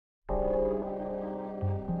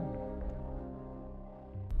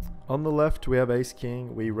On the left, we have ace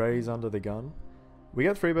king. We raise under the gun. We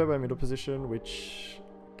get 3-bet by middle position, which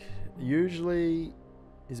usually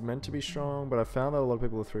is meant to be strong, but I found that a lot of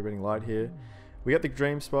people are 3-betting light here. We get the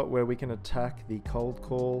dream spot where we can attack the cold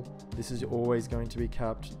call. This is always going to be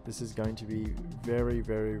capped. This is going to be very,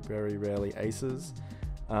 very, very rarely aces.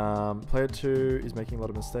 Player 2 is making a lot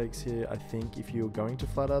of mistakes here. I think if you're going to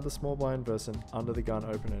flat out the small blind versus an under the gun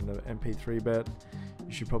open and an MP3 bet,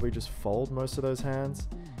 you should probably just fold most of those hands.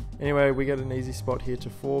 Anyway, we get an easy spot here to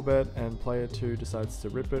 4-bet, and player 2 decides to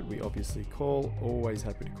rip it. We obviously call, always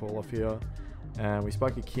happy to call off here. And we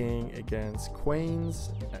spike a king against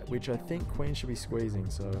queens, which I think queens should be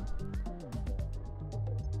squeezing, so.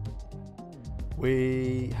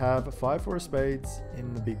 We have 5-4 of spades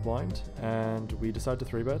in the big blind, and we decide to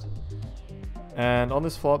 3-bet. And on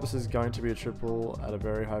this flop, this is going to be a triple at a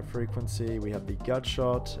very high frequency. We have the gut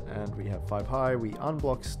shot, and we have 5 high. We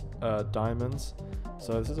unblock diamonds,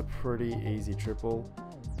 so this is a pretty easy triple.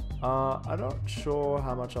 I'm not sure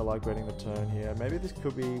how much I like betting the turn here. Maybe this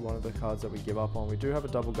could be one of the cards that we give up on. We do have a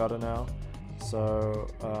double gutter now, so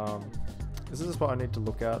this is a spot I need to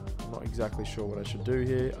look at. I'm not exactly sure what I should do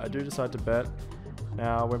here. I do decide to bet.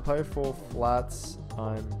 Now, when player 4 flats,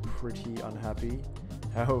 I'm pretty unhappy.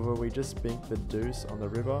 However, we just bink the deuce on the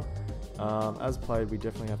river. As played, we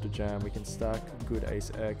definitely have to jam. We can stack good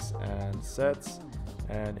ace X and sets,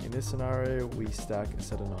 and in this scenario, we stack a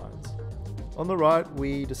set of 9s. On the right,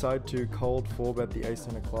 we decide to cold 4-bet the ace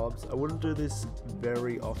 10 of clubs. I wouldn't do this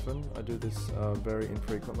very often. I do this very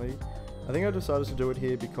infrequently. I think I decided to do it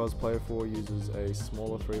here because player 4 uses a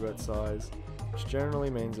smaller 3-bet size, which generally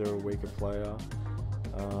means they're a weaker player.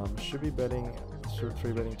 Should be betting,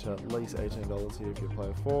 3-betting to at least $18 here if you're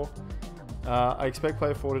player 4. I expect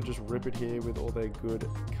player 4 to just rip it here with all their good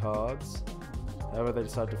cards. However, they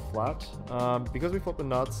decide to flat. Because we flop the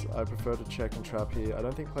nuts, I prefer to check and trap here. I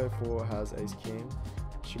don't think player 4 has ace king.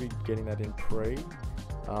 Should be getting that in pre.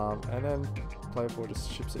 And then player 4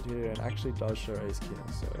 just ships it here and actually does show ace king.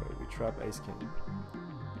 So we trap ace king.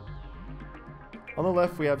 On the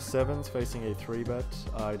left, we have 7s facing a 3-bet.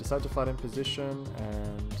 I decide to flat in position,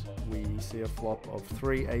 and we see a flop of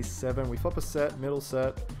 3 ace 7. We flop a set, middle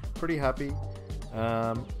set. Pretty happy.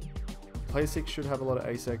 Player 6 should have a lot of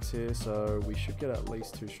ace X here, so we should get at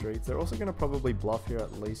least 2 streets. They're also going to probably bluff here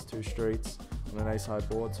at least 2 streets on an ace high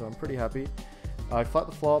board, so I'm pretty happy. I flat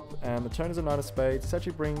the flop, and the turn is a 9 of spades. This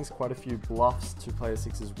actually brings quite a few bluffs to player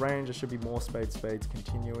 6's range. There should be more spades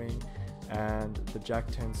continuing, and the jack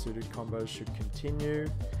 10 suited combos should continue.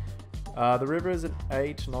 The river is an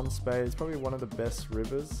 8 non-spades, probably one of the best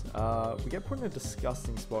rivers. We get put in a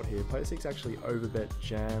disgusting spot here. Player 6 actually overbet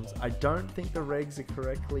jams. I don't think the regs are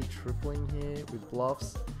correctly tripling here with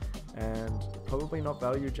bluffs, and probably not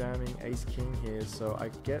value jamming ace king here, so I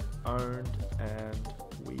get owned and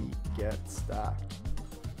we get stacked.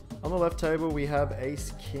 On the left table, we have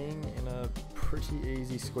ace king in a pretty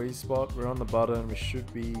easy squeeze spot. We're on the button. We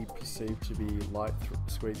should be perceived to be light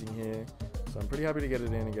squeezing here. So I'm pretty happy to get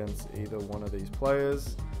it in against either one of these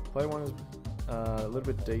players. Player 1 is a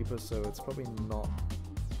little bit deeper, so it's probably not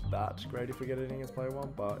that great if we get it in against player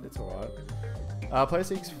 1, but it's alright. Player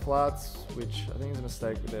 6 flats, which I think is a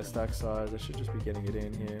mistake with their stack size. They should just be getting it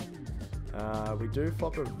in here. We do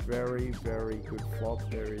flop a very, very good flop.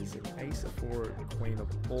 There is an ace, a 4, a queen of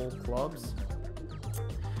all clubs.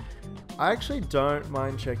 I actually don't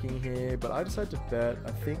mind checking here, but I decide to bet.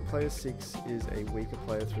 I think player 6 is a weaker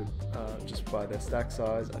player through just by their stack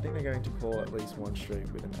size. I think they're going to call at least 1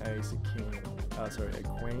 street with an ace, a king,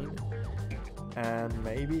 a queen, and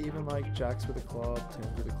maybe even like jacks with a club,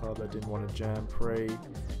 10s with a club. I didn't want to jam pre.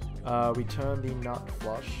 We turn the nut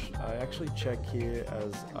flush. I actually check here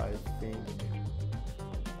as I think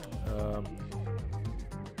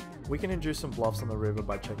we can induce some bluffs on the river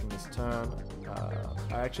by checking this turn.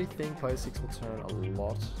 I actually think player 6 will turn a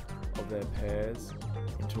lot of their pairs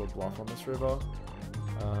into a bluff on this river.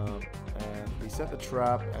 And we set the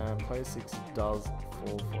trap, and player 6 does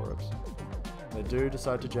fall for it. They do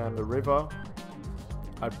decide to jam the river.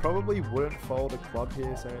 I probably wouldn't fold a club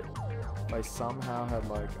here, so if I somehow had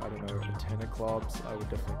like, I don't know, a 10 of clubs, I would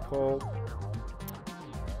definitely call.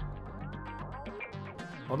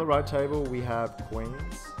 On the right table, we have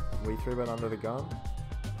queens. We 3-bet under the gun,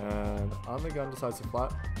 and under the gun decides to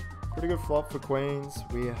flat. Pretty good flop for queens.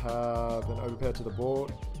 We have an overpair to the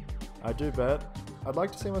board. I do bet. I'd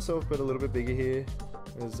like to see myself bet a little bit bigger here.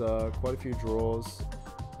 There's quite a few draws,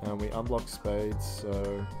 and we unblock spades, so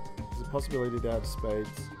there's a possibility to have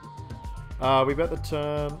spades. We bet the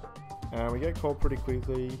turn, and we get called pretty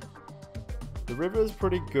quickly. The river is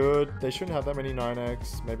pretty good. They shouldn't have that many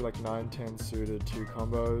 9x, maybe like 9-10 suited 2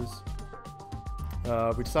 combos.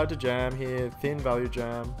 We decide to jam here, thin value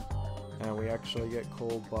jam, and we actually get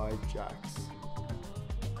called by jacks.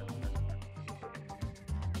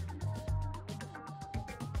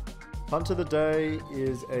 Hunt of the day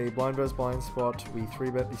is a blind versus blind spot. We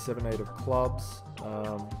 3-bet the 7-8 of clubs.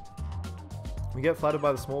 We get flattered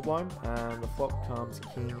by the small blind, and the flop comes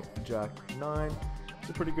King, Jack, 9. It's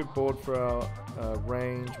a pretty good board for our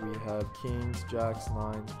range. We have kings, jacks,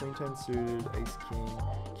 9s, queen 10 suited, ace king,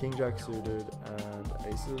 king jack suited, and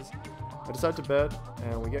aces. I decide to bet,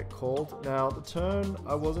 and we get called. Now, the turn,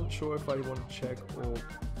 I wasn't sure if I want to check or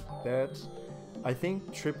bet. I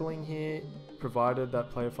think tripling here, provided that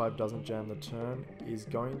player 5 doesn't jam the turn, is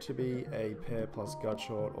going to be a pair plus gut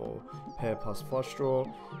shot or pair plus flush draw.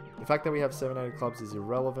 The fact that we have 7-8 of clubs is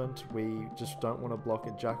irrelevant. We just don't want to block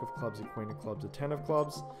a jack of clubs, a queen of clubs, a 10 of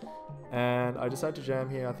clubs. And I decide to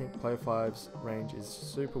jam here. I think player 5's range is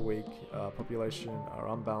super weak. Population are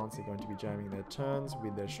unbalanced. They're going to be jamming their turns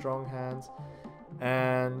with their strong hands.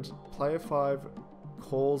 And player 5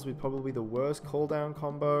 calls with probably the worst call down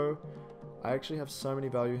combo. I actually have so many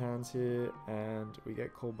value hands here, and we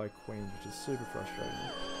get called by queens, which is super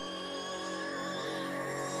frustrating.